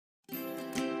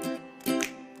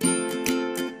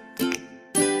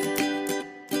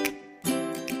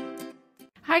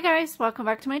Hi guys, welcome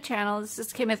back to my channel. This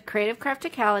is Kim with Creative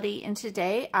Crafticality, and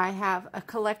today I have a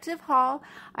collective haul.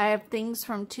 I have things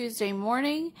from Tuesday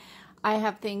morning. I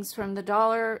have things from the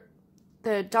Dollar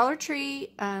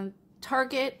Tree,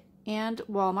 Target, and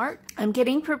Walmart. I'm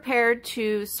getting prepared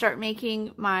to start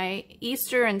making my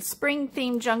Easter and spring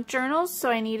themed junk journals,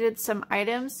 so I needed some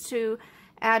items to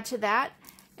add to that.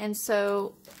 And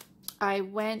so I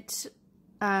went,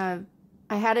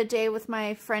 I had a day with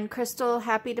my friend Crystal,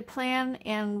 Happy to Plan,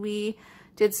 and we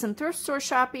did some thrift store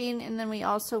shopping, and then we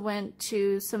also went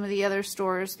to some of the other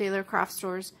stores, the other craft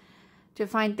stores, to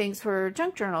find things for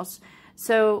junk journals.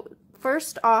 So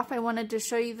first off, I wanted to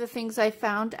show you the things I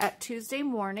found at Tuesday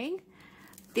morning.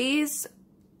 These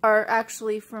are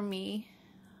actually for me.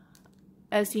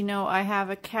 As you know, I have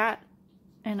a cat,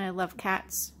 and I love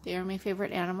cats. They are my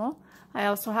favorite animal. I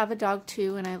also have a dog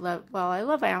too, and I love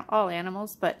all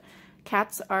animals, but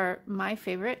cats are my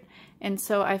favorite, and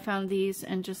so I found these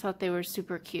and just thought they were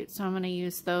super cute. So I'm going to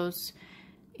use those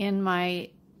in my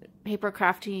paper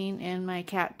crafting and my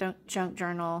cat junk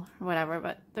journal or whatever,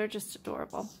 but they're just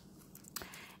adorable.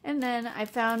 And then I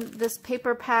found this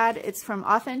paper pad. It's from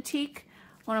Authentique,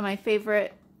 one of my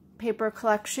favorite paper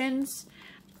collections.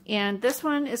 And this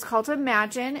one is called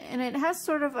Imagine, and it has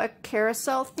sort of a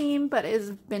carousel theme, but is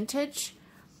vintage.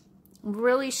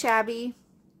 Really shabby.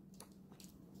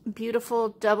 Beautiful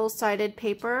double-sided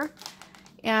paper,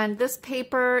 and this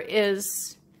paper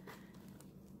has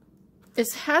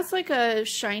like a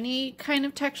shiny kind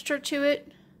of texture to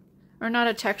it, or not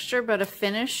a texture but a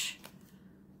finish,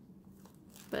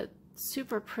 but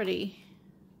super pretty.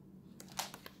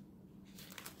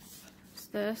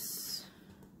 This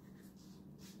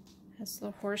has the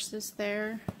horses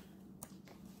there.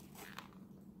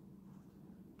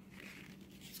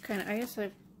 It's kind of, I guess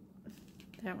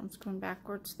that one's going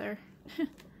backwards there.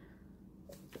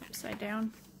 Upside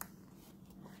down.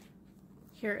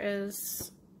 Here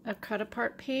is a cut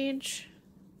apart page.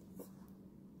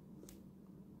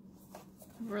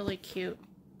 Really cute.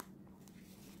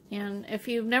 And if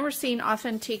you've never seen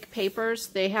Authentique papers,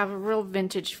 they have a real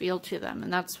vintage feel to them,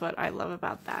 and that's what I love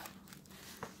about that.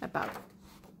 About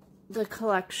the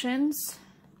collections.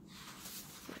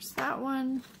 There's that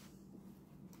one.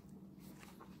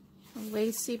 A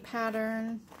lacy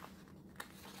pattern.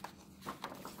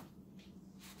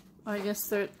 Oh, I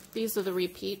guess these are the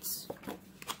repeats.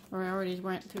 Or I already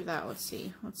went through that. Let's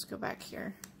see. Let's go back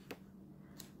here.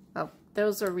 Oh,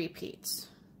 those are repeats.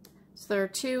 So there are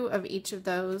 2 of each of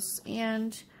those.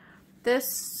 And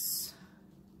this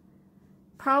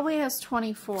probably has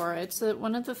 24. It's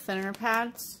one of the thinner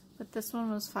pads, but this one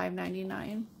was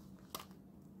 $5.99.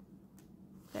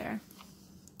 There.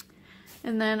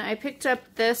 And then I picked up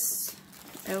this,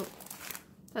 oh,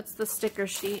 that's the sticker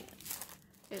sheet.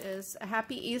 It is a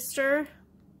Happy Easter,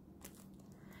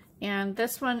 and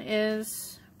this one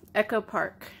is Echo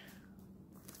Park,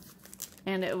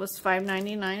 and it was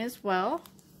 $5.99 as well.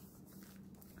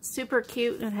 Super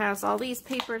cute. It has all these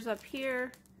papers up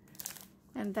here,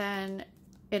 and then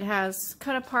it has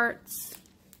cut aparts,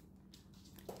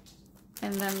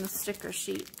 and then the sticker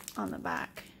sheet on the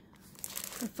back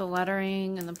with the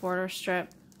lettering and the border strip.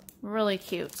 Really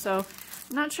cute. So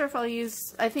I'm not sure if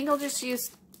I think I'll just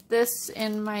use this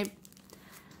in my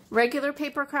regular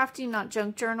paper crafting, not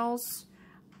junk journals.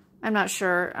 I'm not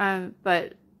sure,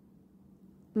 but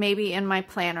maybe in my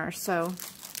planner. So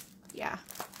yeah,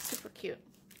 super cute.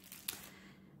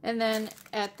 And then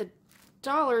at the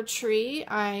Dollar Tree,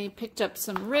 I picked up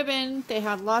some ribbon. They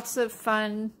had lots of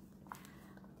fun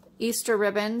Easter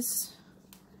ribbons.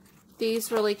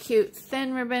 These really cute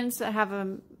thin ribbons that have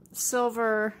a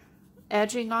silver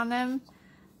edging on them.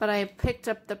 But I picked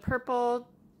up the purple,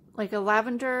 like a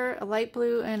lavender, a light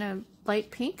blue, and a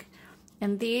light pink.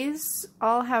 And these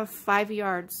all have 5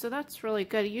 yards, so that's really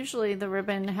good. Usually the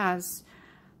ribbon has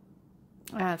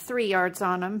 3 yards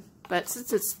on them, but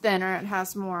since it's thinner, it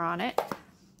has more on it.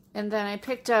 And then I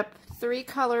picked up 3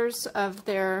 colors of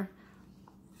their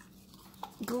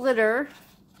glitter.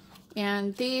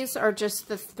 And these are just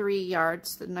the 3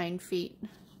 yards, the 9 feet.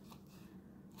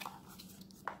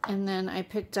 And then I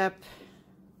picked up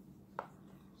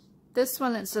this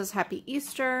one that says Happy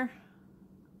Easter.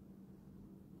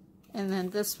 And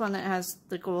then this one that has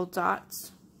the gold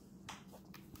dots.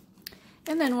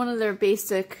 And then one of their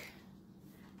basic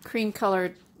cream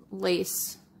colored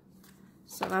lace.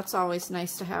 So that's always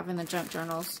nice to have in the junk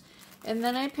journals. And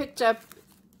then I picked up,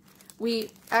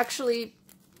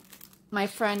 my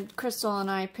friend Crystal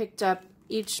and I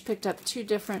each picked up 2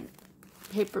 different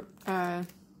paper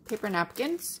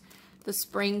napkins, the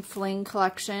Spring Fling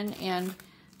collection, and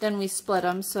then we split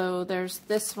them. So there's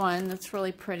this one that's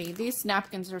really pretty. These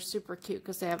napkins are super cute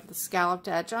because they have the scalloped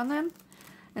edge on them.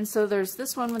 And so there's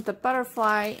this one with the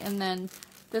butterfly, and then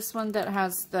this one that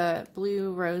has the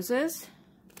blue roses.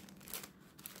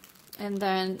 And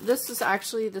then this is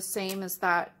actually the same as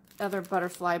that other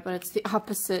butterfly, but it's the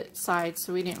opposite side,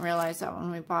 so we didn't realize that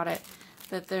when we bought it.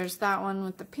 But there's that one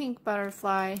with the pink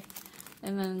butterfly,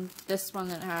 and then this one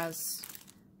that has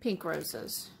pink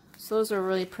roses. So those are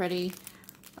really pretty.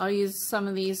 I'll use some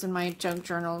of these in my junk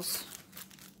journals.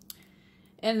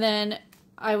 And then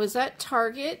I was at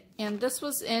Target, and this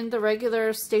was in the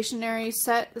regular stationery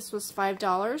set. This was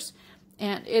 $5,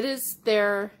 and it is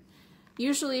their,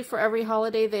 usually for every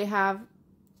holiday they have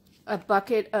a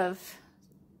bucket of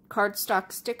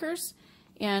cardstock stickers,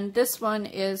 and this one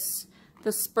is the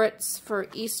spritz for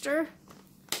Easter.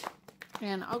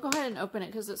 And I'll go ahead and open it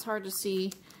because it's hard to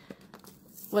see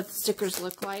what the stickers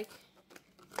look like.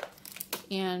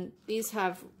 And these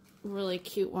have really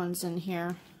cute ones in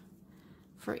here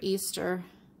for Easter.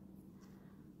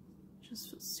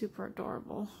 Just super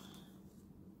adorable.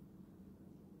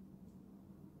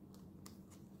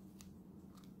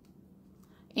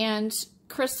 And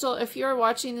Crystal, if you're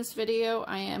watching this video,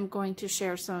 I am going to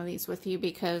share some of these with you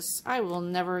because I will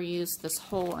never use this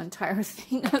whole entire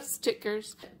thing of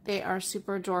stickers. They are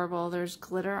super adorable. There's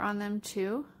glitter on them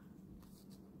too.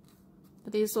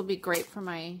 But these will be great for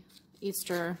my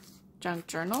Easter junk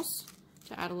journals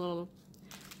to add a little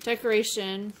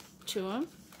decoration to them.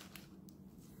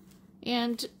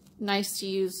 And nice to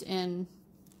use in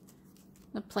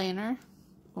the planner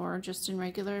or just in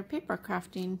regular paper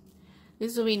crafting.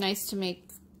 These will be nice to make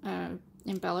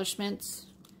embellishments,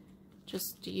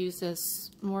 just to use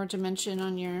as more dimension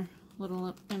on your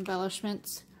little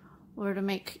embellishments, or to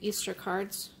make Easter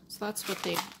cards. So that's what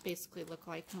they basically look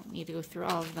like. I don't need to go through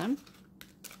all of them.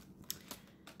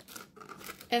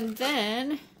 And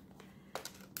then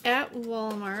at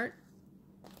Walmart,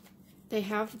 they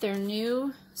have their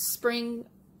new spring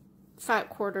fat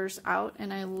quarters out,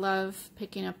 and I love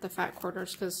picking up the fat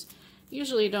quarters because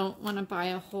usually don't want to buy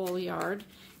a whole yard,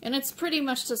 and it's pretty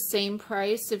much the same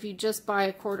price if you just buy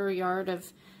a quarter yard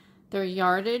of their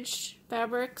yardage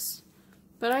fabrics.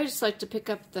 But I just like to pick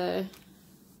up the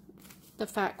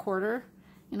fat quarter,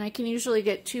 and I can usually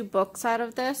get 2 books out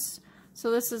of this. So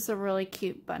this is a really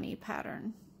cute bunny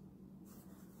pattern.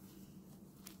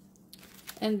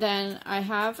 And then I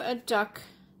have a duck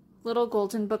little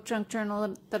golden book junk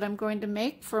journal that I'm going to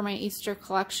make for my Easter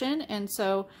collection, and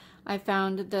so I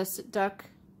found this duck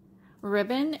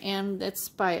ribbon, and it's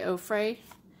by Ofray.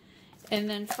 And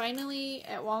then finally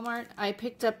at Walmart, I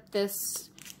picked up this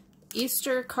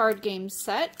Easter card game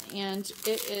set, and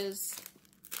it is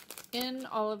in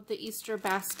all of the Easter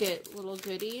basket little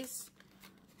goodies.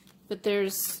 But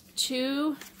there's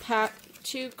two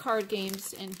card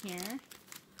games in here.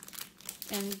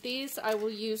 And these I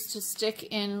will use to stick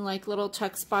in like little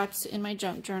tuck spots in my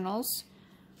junk journals.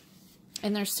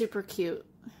 And they're super cute.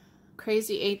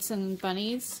 Crazy 8s and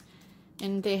bunnies,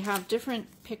 and they have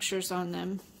different pictures on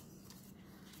them.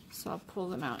 So I'll pull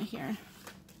them out here.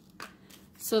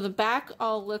 So the back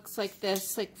all looks like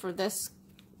this, like for this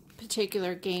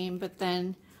particular game, but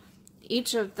then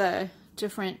each of the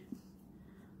different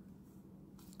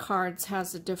cards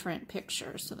has a different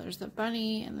picture. So there's the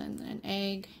bunny, and then an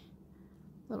egg,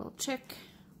 little chick,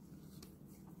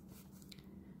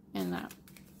 and that.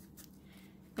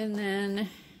 And then,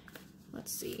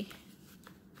 let's see.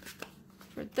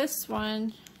 For this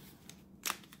one,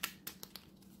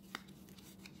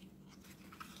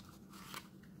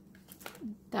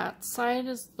 that side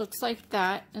looks like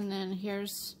that, and then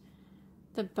here's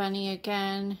the bunny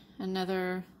again,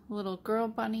 another little girl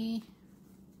bunny.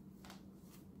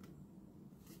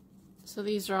 So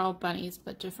these are all bunnies,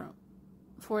 but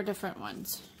 4 different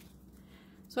ones.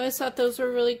 So I thought those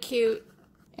were really cute,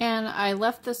 and I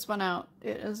left this one out.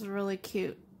 It is a really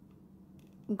cute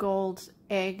gold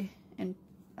egg and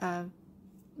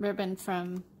ribbon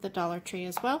from the Dollar Tree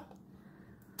as well.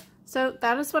 So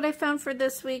that is what I found for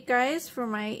this week, guys, for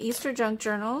my Easter junk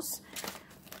journals.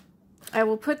 I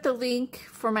will put the link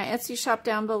for my Etsy shop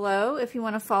down below. If you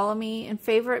want to follow me and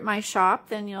favorite my shop,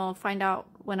 then you'll find out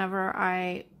whenever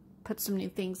I put some new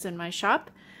things in my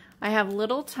shop. I have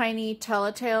little tiny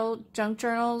Telltale junk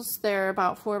journals. They're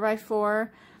about 4x4.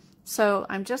 So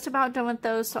I'm just about done with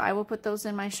those, so I will put those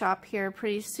in my shop here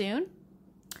pretty soon.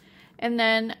 And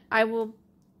then I will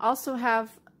also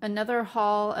have another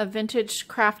haul, a vintage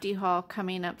Crafty haul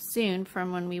coming up soon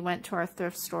from when we went to our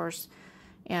thrift stores.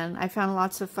 And I found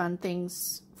lots of fun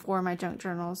things for my junk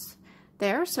journals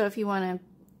there. So if you want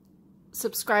to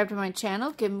subscribe to my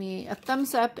channel, give me a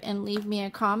thumbs up, and leave me a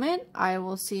comment. I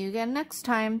will see you again next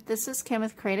time. This is Kim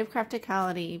with Creative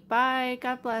Crafticality. Bye.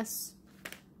 God bless.